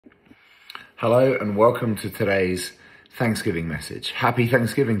Hello and welcome to today's Thanksgiving message. Happy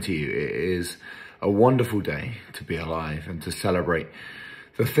Thanksgiving to you. It is a wonderful day to be alive and to celebrate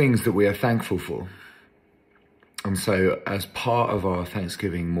the things that we are thankful for. And so as part of our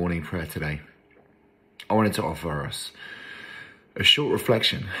Thanksgiving morning prayer today, I wanted to offer us a short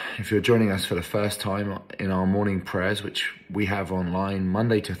reflection. If you're joining us for the first time in our morning prayers, which we have online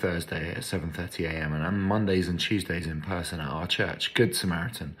Monday to Thursday at 7:30 a.m. and on Mondays and Tuesdays in person at our church, Good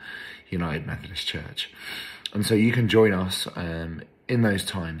Samaritan United Methodist Church. And so you can join us in those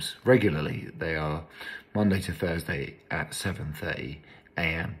times regularly. They are Monday to Thursday at 7:30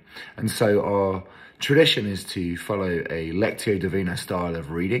 a.m. And so our tradition is to follow a Lectio Divina style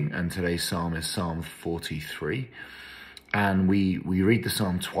of reading, and today's psalm is Psalm 43. And we read the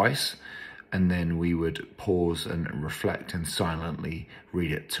psalm twice, and then we would pause and reflect and silently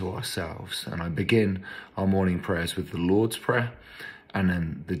read it to ourselves. And I begin our morning prayers with the Lord's Prayer and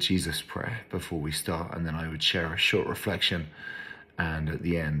then the Jesus Prayer before we start. And then I would share a short reflection and at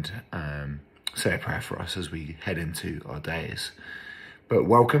the end say a prayer for us as we head into our days. But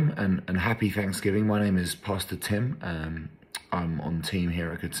welcome and happy Thanksgiving. My name is Pastor Tim. I'm on team here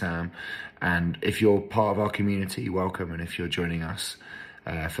at Good Sam, and if you're part of our community, welcome, and if you're joining us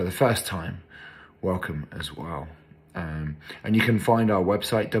for the first time, welcome as well. And you can find our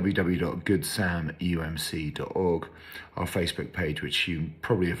website, www.goodsamumc.org, our Facebook page, which you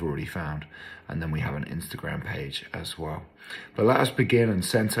probably have already found, and then we have an Instagram page as well. But let us begin and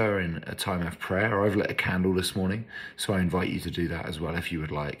center in a time of prayer. I've lit a candle this morning, so I invite you to do that as well if you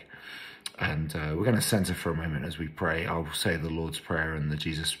would like. And we're going to center for a moment as we pray. I'll say the Lord's Prayer and the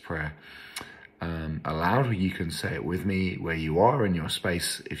Jesus Prayer aloud. You can say it with me where you are in your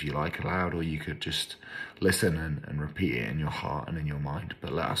space, if you like, aloud, or you could just listen and repeat it in your heart and in your mind.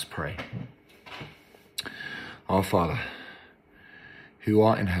 But let us pray. Our Father, who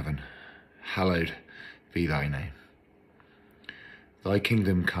art in heaven, hallowed be thy name. Thy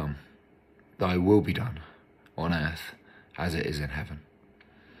kingdom come, thy will be done on earth as it is in heaven.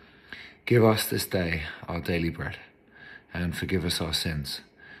 Give us this day our daily bread, and forgive us our sins,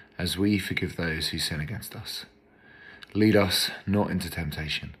 as we forgive those who sin against us. Lead us not into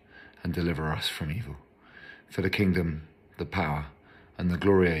temptation, and deliver us from evil. For the kingdom, the power, and the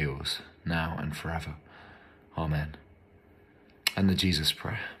glory are yours, now and forever. Amen. And the Jesus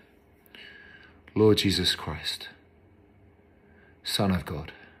Prayer. Lord Jesus Christ, Son of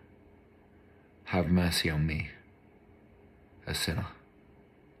God, have mercy on me, a sinner.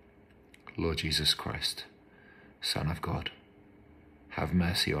 Lord Jesus Christ, Son of God, have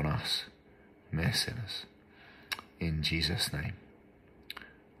mercy on us, mere sinners. In Jesus' name,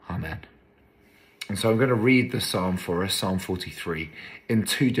 Amen. And so I'm going to read the psalm for us, Psalm 43, in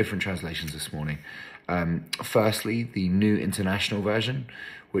two different translations this morning. Firstly, the New International Version,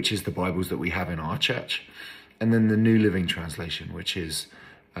 which is the Bibles that we have in our church, and then the New Living Translation, which is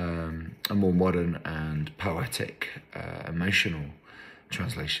a more modern and poetic, emotional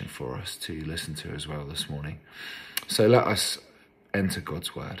translation for us to listen to as well this morning. So let us enter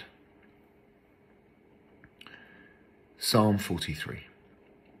God's word. Psalm 43.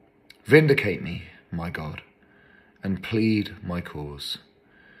 Vindicate me, my God, and plead my cause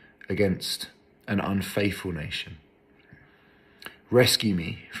against an unfaithful nation. Rescue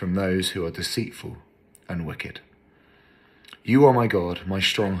me from those who are deceitful and wicked. You are my God, my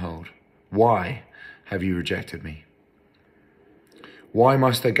stronghold. Why have you rejected me? Why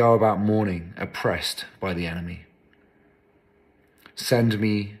must I go about mourning, oppressed by the enemy? Send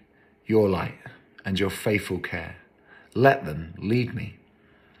me your light and your faithful care. Let them lead me.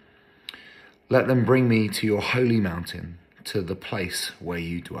 Let them bring me to your holy mountain, to the place where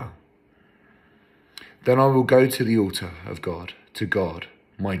you dwell. Then I will go to the altar of God, to God,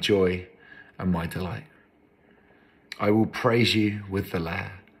 my joy and my delight. I will praise you with the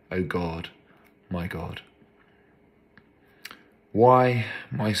lyre, O God, my God. Why,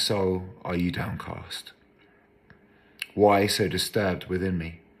 my soul, are you downcast? Why so disturbed within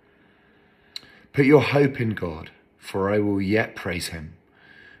me? Put your hope in God, for I will yet praise him,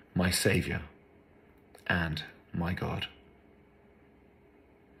 my Saviour and my God.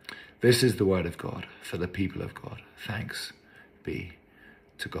 This is the word of God for the people of God. Thanks be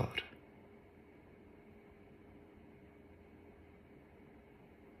to God.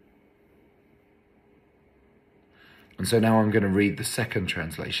 And so now I'm going to read the second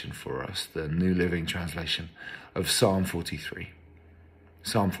translation for us, the New Living Translation of Psalm 43.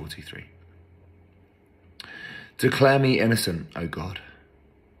 Psalm 43. Declare me innocent, O God.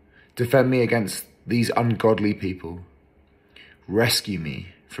 Defend me against these ungodly people. Rescue me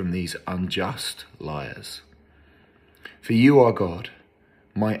from these unjust liars. For you are God,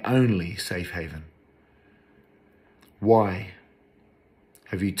 my only safe haven. Why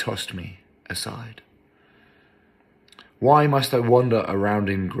have you tossed me aside? Why must I wander around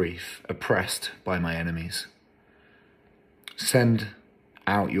in grief, oppressed by my enemies? Send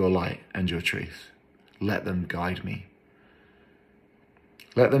out your light and your truth. Let them guide me.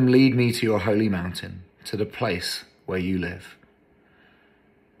 Let them lead me to your holy mountain, to the place where you live.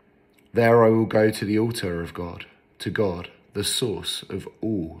 There I will go to the altar of God, to God, the source of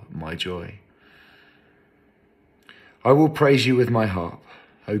all my joy. I will praise you with my harp,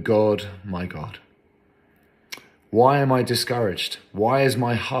 O God, my God. Why am I discouraged? Why is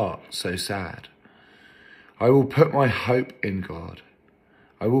my heart so sad? I will put my hope in God.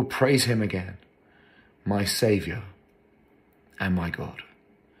 I will praise him again, my Saviour and my God.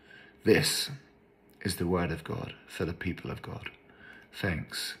 This is the word of God for the people of God.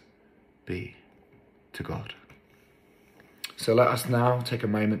 Thanks be to God. So let us now take a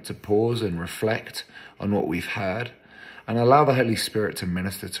moment to pause and reflect on what we've heard and allow the Holy Spirit to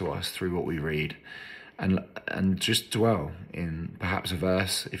minister to us through what we read, and just dwell in perhaps a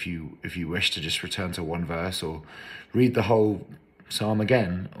verse if you wish to just return to one verse, or read the whole psalm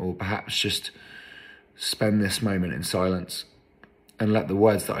again, or perhaps just spend this moment in silence and let the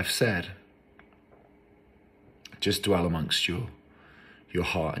words that I've said just dwell amongst your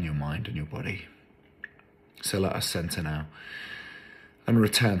heart and your mind and your body. So let us center now and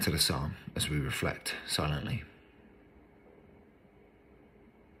return to the psalm as we reflect silently.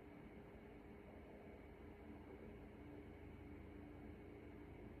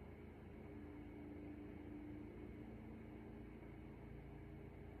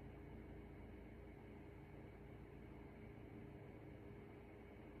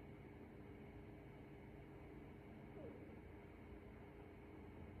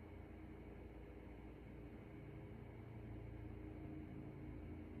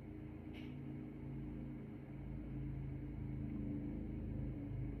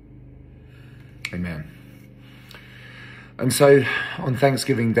 Amen. And so on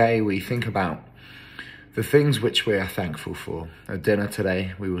Thanksgiving Day, we think about the things which we are thankful for. At dinner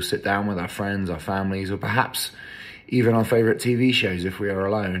today, we will sit down with our friends, our families, or perhaps even our favourite TV shows if we are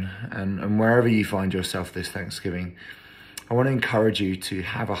alone. And wherever you find yourself this Thanksgiving, I want to encourage you to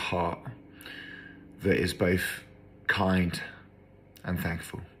have a heart that is both kind and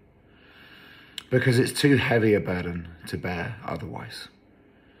thankful, because it's too heavy a burden to bear otherwise.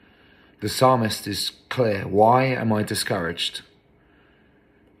 The psalmist is clear. Why am I discouraged?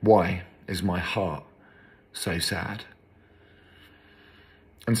 Why is my heart so sad?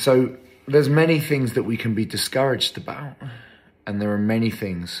 And so there's many things that we can be discouraged about, and there are many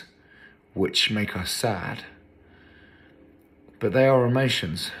things which make us sad. But they are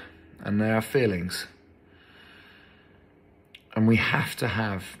emotions and they are feelings. And we have to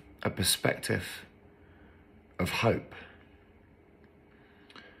have a perspective of hope.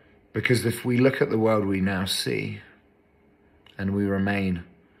 Because if we look at the world we now see and we remain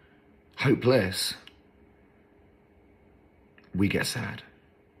hopeless, we get sad,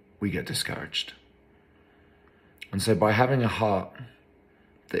 we get discouraged. And so by having a heart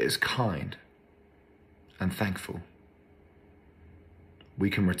that is kind and thankful, we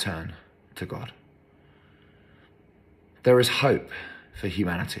can return to God. There is hope for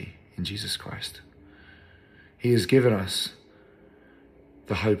humanity in Jesus Christ. He has given us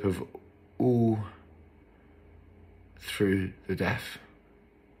the hope of all through the death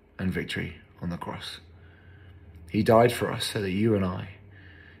and victory on the cross. He died for us so that you and I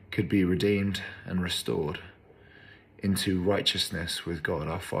could be redeemed and restored into righteousness with God,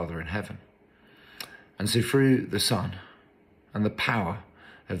 our Father in heaven. And so through the Son and the power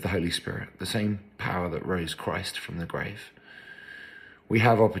of the Holy Spirit, the same power that rose Christ from the grave, we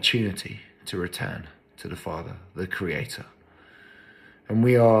have opportunity to return to the Father, the Creator. And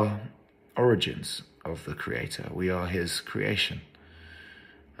we are origins of the Creator. We are his creation.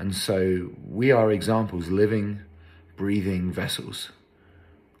 And so we are examples, living, breathing vessels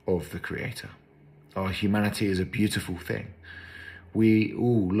of the Creator. Our humanity is a beautiful thing. We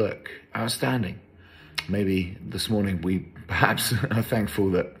all look outstanding. Maybe this morning we perhaps are thankful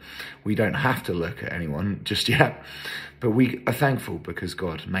that we don't have to look at anyone just yet. But we are thankful because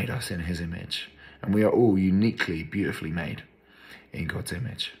God made us in his image. And we are all uniquely, beautifully made in God's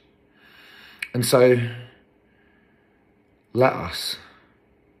image. And so let us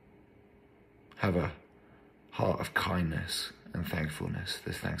have a heart of kindness and thankfulness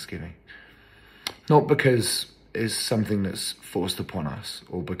this Thanksgiving. Not because it's something that's forced upon us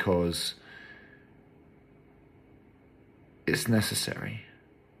or because it's necessary,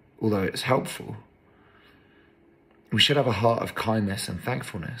 although it's helpful, We should have a heart of kindness and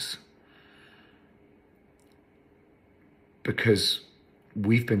thankfulness, because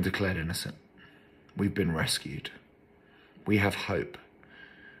we've been declared innocent. We've been rescued. We have hope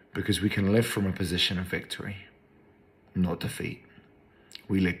because we can live from a position of victory, not defeat.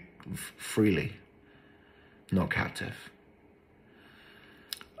 We live freely, not captive.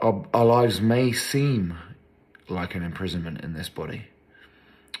 Our lives may seem like an imprisonment in this body.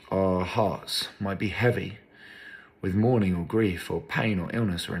 Our hearts might be heavy with mourning or grief or pain or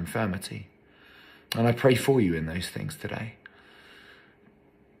illness or infirmity. And I pray for you in those things today.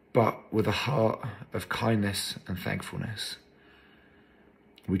 But with a heart of kindness and thankfulness,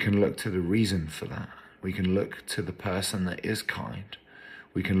 we can look to the reason for that. We can look to the person that is kind.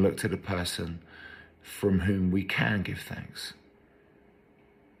 We can look to the person from whom we can give thanks.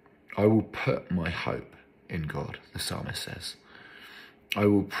 I will put my hope in God, the psalmist says. I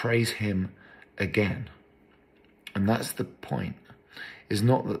will praise him again. And that's the point. Is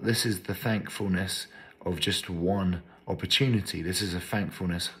not that this is the thankfulness of just one opportunity. This is a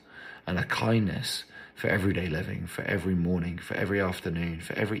thankfulness and a kindness for everyday living, for every morning, for every afternoon,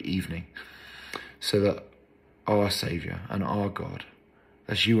 for every evening, so that our Saviour and our God,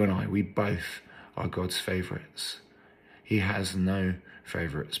 that's you and I, we both are God's favourites. He has no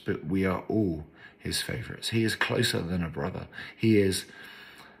favourites, but we are all his favourites. He is closer than a brother. He is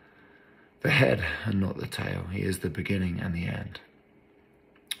the head and not the tail. He is the beginning and the end.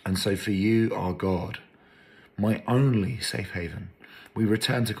 And so for you, our God, my only safe haven, we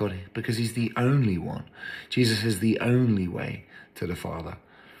return to God because he's the only one. Jesus is the only way to the Father.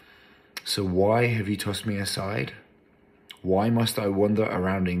 So why have you tossed me aside? Why must I wander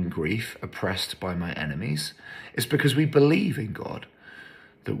around in grief, oppressed by my enemies? It's because we believe in God,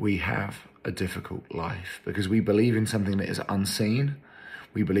 that we have a difficult life, because we believe in something that is unseen,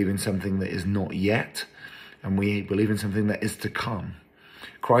 we believe in something that is not yet, and we believe in something that is to come.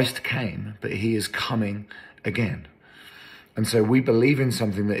 Christ came, but he is coming again. And so we believe in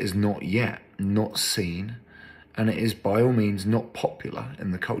something that is not yet, not seen, and it is by all means not popular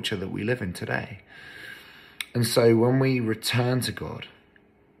in the culture that we live in today. And so when we return to God,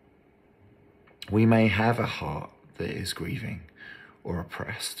 we may have a heart that is grieving or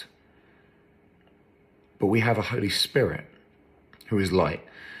oppressed, but we have a Holy Spirit who is light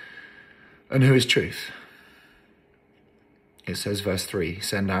and who is truth. It says, verse 3,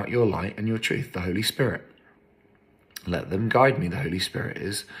 send out your light and your truth, the Holy Spirit. Let them guide me. The Holy Spirit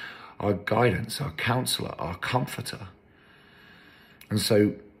is our guidance, our counselor, our comforter. And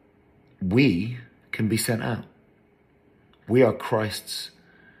so we can be sent out. We are Christ's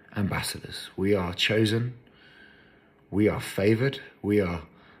ambassadors. We are chosen. We are favored. We are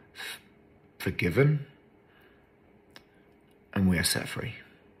forgiven. And we are set free.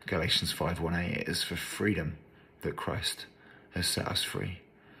 Galatians 5:1a, it is for freedom that Christ has set us free.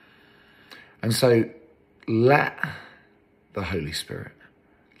 And so let the Holy Spirit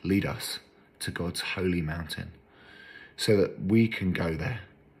lead us to God's holy mountain so that we can go there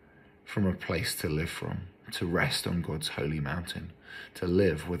from a place to live from, to rest on God's holy mountain, to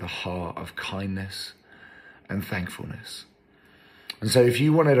live with a heart of kindness and thankfulness. And so if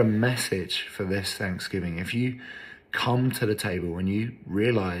you wanted a message for this Thanksgiving, if you come to the table and you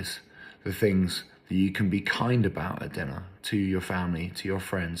realize the things that you can be kind about at dinner, to your family, to your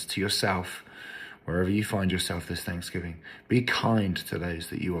friends, to yourself, wherever you find yourself this Thanksgiving, be kind to those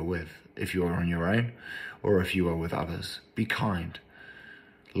that you are with, if you are on your own or if you are with others. Be kind.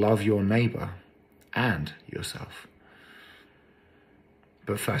 Love your neighbour and yourself.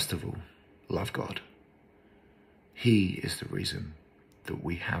 But first of all, love God. He is the reason that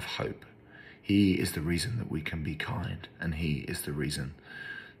we have hope. He is the reason that we can be kind, and he is the reason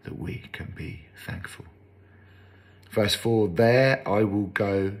that we can be thankful. Verse 4, there I will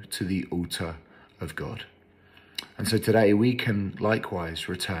go to the altar of God. And so today we can likewise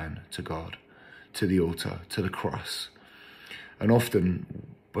return to God, to the altar, to the cross. And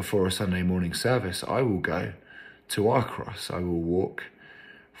often before a Sunday morning service, I will go to our cross. I will walk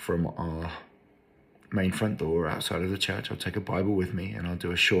from our main front door outside of the church. I'll take a Bible with me and I'll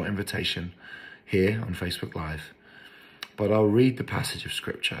do a short invitation here on Facebook Live. But I'll read the passage of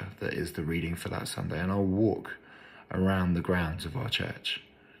scripture that is the reading for that Sunday, and I'll walk around the grounds of our church.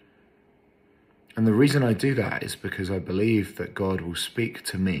 And the reason I do that is because I believe that God will speak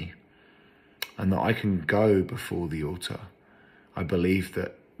to me and that I can go before the altar. I believe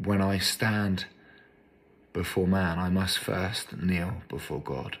that when I stand before man, I must first kneel before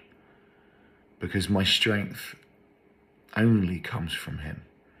God, because my strength only comes from him.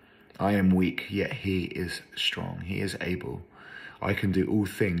 I am weak, yet he is strong. He is able. I can do all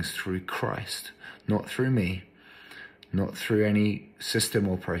things through Christ, not through me, not through any system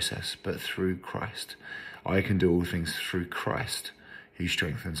or process, but through Christ. I can do all things through Christ who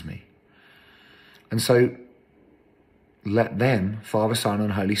strengthens me. And so let them, Father, Son,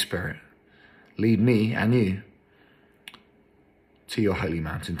 and Holy Spirit, lead me and you to your holy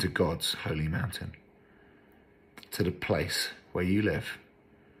mountain, to God's holy mountain, to the place where you live.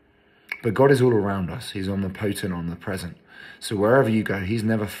 But God is all around us. He's omnipotent, omnipresent. So wherever you go, he's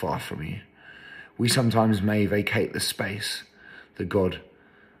never far from you. We sometimes may vacate the space that God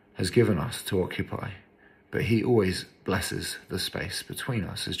has given us to occupy, but he always blesses the space between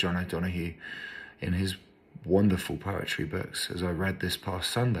us, as John O'Donoghue in his wonderful poetry books, as I read this past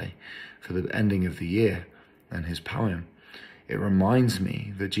Sunday for the ending of the year and his poem, it reminds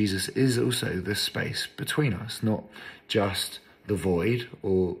me that Jesus is also the space between us, not just the void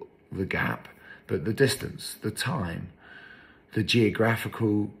or the gap, but the distance, the time, the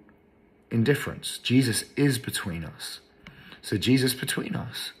geographical indifference. Jesus is between us. So Jesus between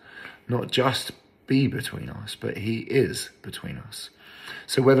us, not just be between us, but he is between us.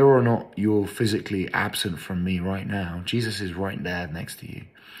 So whether or not you're physically absent from me right now, Jesus is right there next to you.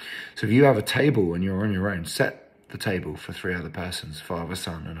 So if you have a table and you're on your own, set the table for 3 other persons, Father,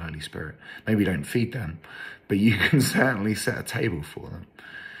 Son, and Holy Spirit. Maybe don't feed them, but you can certainly set a table for them,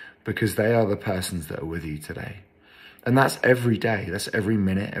 because they are the persons that are with you today. And that's every day, that's every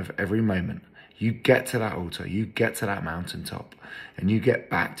minute of every moment. You get to that altar, you get to that mountaintop, and you get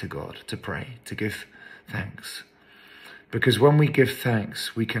back to God to pray, to give thanks. Because when we give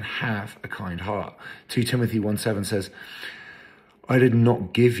thanks, we can have a kind heart. 2 Timothy 1:7 says, I did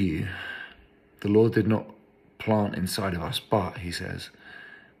not give you, the Lord did not plant inside of us, but, he says,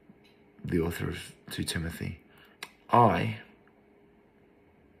 the author of 2 Timothy,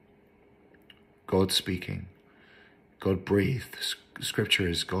 God speaking, God breathed. Scripture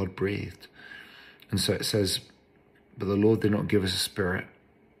is God breathed. And so it says, but the Lord did not give us a spirit.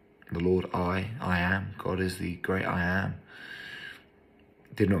 The Lord, I am. God is the great I am.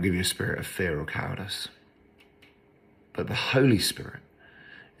 Did not give you a spirit of fear or cowardice. But the Holy Spirit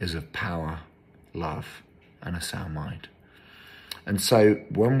is of power, love, and a sound mind. And so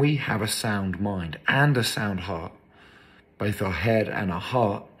when we have a sound mind and a sound heart, both our head and our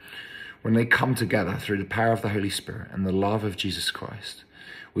heart, when they come together through the power of the Holy Spirit and the love of Jesus Christ,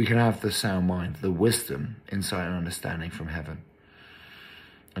 we can have the sound mind, the wisdom, insight, and understanding from heaven.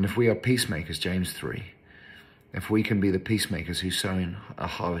 And if we are peacemakers, James 3, if we can be the peacemakers who sow in a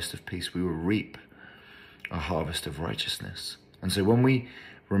harvest of peace, we will reap a harvest of righteousness. And so when we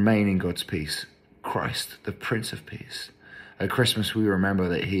remain in God's peace, Christ, the Prince of Peace, at Christmas we remember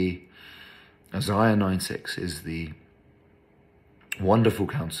that he, Isaiah 9:6, is the wonderful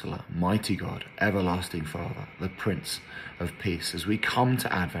counselor, mighty God, everlasting Father, the Prince of Peace. As we come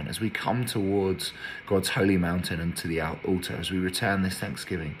to Advent, as we come towards God's holy mountain and to the altar, as we return this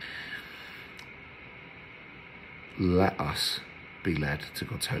Thanksgiving, let us be led to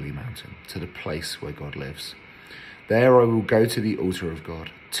God's holy mountain, to the place where God lives. There I will go to the altar of God,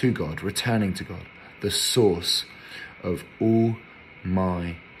 to God, returning to God, the source of all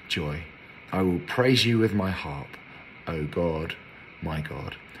my joy. I will praise you with my harp, O God, my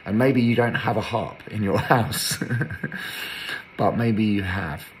God. And maybe you don't have a harp in your house, but maybe you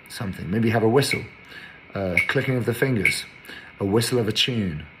have something. Maybe you have a whistle, a clicking of the fingers, a whistle of a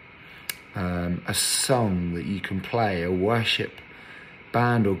tune, a song that you can play, a worship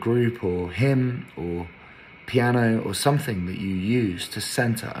band or group or hymn or piano or something that you use to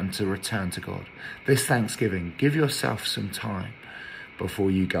center and to return to God. This Thanksgiving, give yourself some time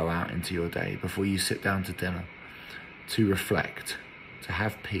before you go out into your day, before you sit down to dinner, to reflect, to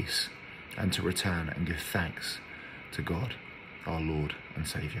have peace, and to return and give thanks to God, our Lord and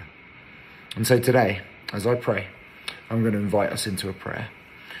Saviour. And so today, as I pray, I'm going to invite us into a prayer.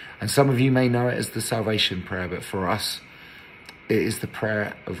 And some of you may know it as the salvation prayer, but for us, it is the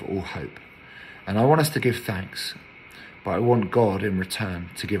prayer of all hope. And I want us to give thanks, but I want God in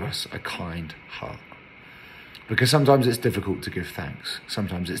return to give us a kind heart. Because sometimes it's difficult to give thanks.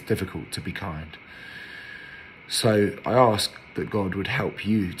 Sometimes it's difficult to be kind. So I ask that God would help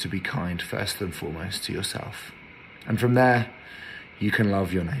you to be kind first and foremost to yourself. And from there, you can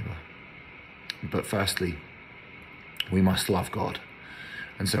love your neighbour. But firstly, we must love God.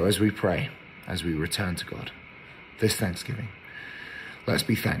 And so as we pray, as we return to God, this Thanksgiving, let's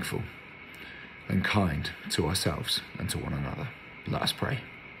be thankful and kind to ourselves and to one another. Let us pray.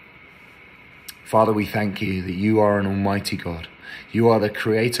 Father, we thank you that you are an almighty God. You are the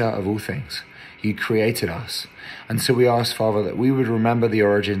creator of all things. You created us. And so we ask, Father, that we would remember the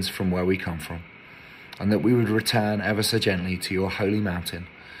origins from where we come from, and that we would return ever so gently to your holy mountain,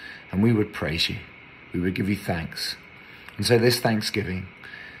 and we would praise you. We would give you thanks. And so this Thanksgiving,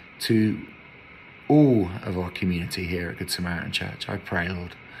 to all of our community here at Good Samaritan Church, I pray,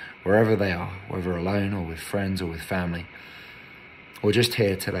 Lord, wherever they are, whether alone or with friends or with family, or just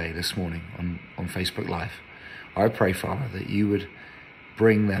here today, this morning on Facebook Live, I pray, Father, that you would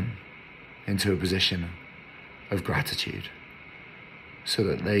bring them into a position of gratitude so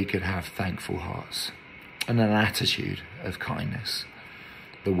that they could have thankful hearts and an attitude of kindness,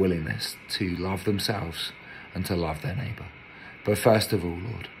 the willingness to love themselves and to love their neighbour. But first of all,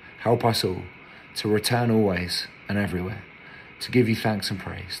 Lord, help us all to return always and everywhere, to give you thanks and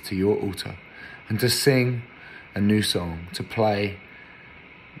praise to your altar, and to sing a new song, to play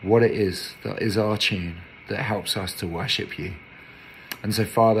what it is that is our tune that helps us to worship you. And so,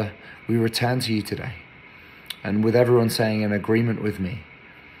 Father, we return to you today, and with everyone saying in agreement with me,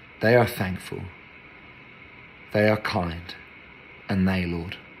 they are thankful, they are kind, and they,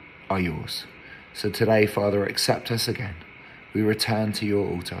 Lord, are yours. So today, Father, accept us again. We return to your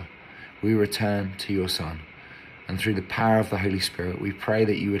altar. We return to your Son. And through the power of the Holy Spirit, we pray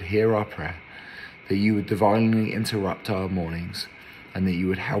that you would hear our prayer, that you would divinely interrupt our mornings, and that you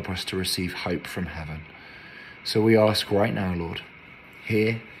would help us to receive hope from heaven. So we ask right now, Lord,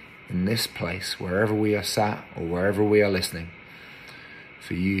 here in this place, wherever we are sat or wherever we are listening,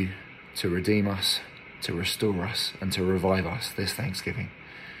 for you to redeem us, to restore us, and to revive us this Thanksgiving.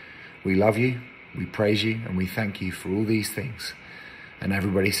 We love you, we praise you, and we thank you for all these things. And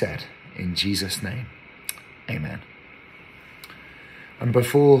everybody said, in Jesus' name, amen. And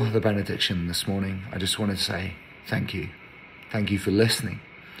before the benediction this morning, I just wanted to say thank you. Thank you for listening.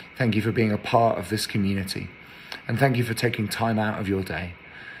 Thank you for being a part of this community. And thank you for taking time out of your day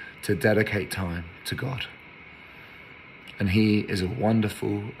to dedicate time to God. And he is a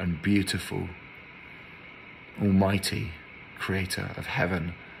wonderful and beautiful, almighty creator of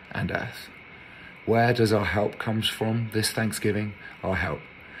heaven and earth. Where does our help come from this Thanksgiving? Our help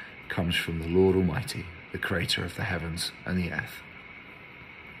comes from the Lord Almighty, the creator of the heavens and the earth.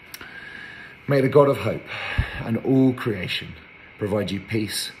 May the God of hope and all creation provide you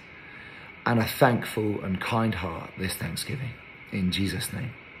peace and a thankful and kind heart this Thanksgiving. In Jesus'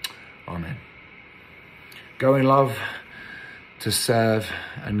 name, amen. Go in love to serve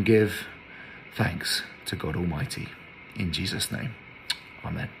and give thanks to God Almighty. In Jesus' name,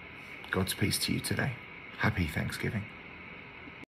 amen. God's peace to you today. Happy Thanksgiving.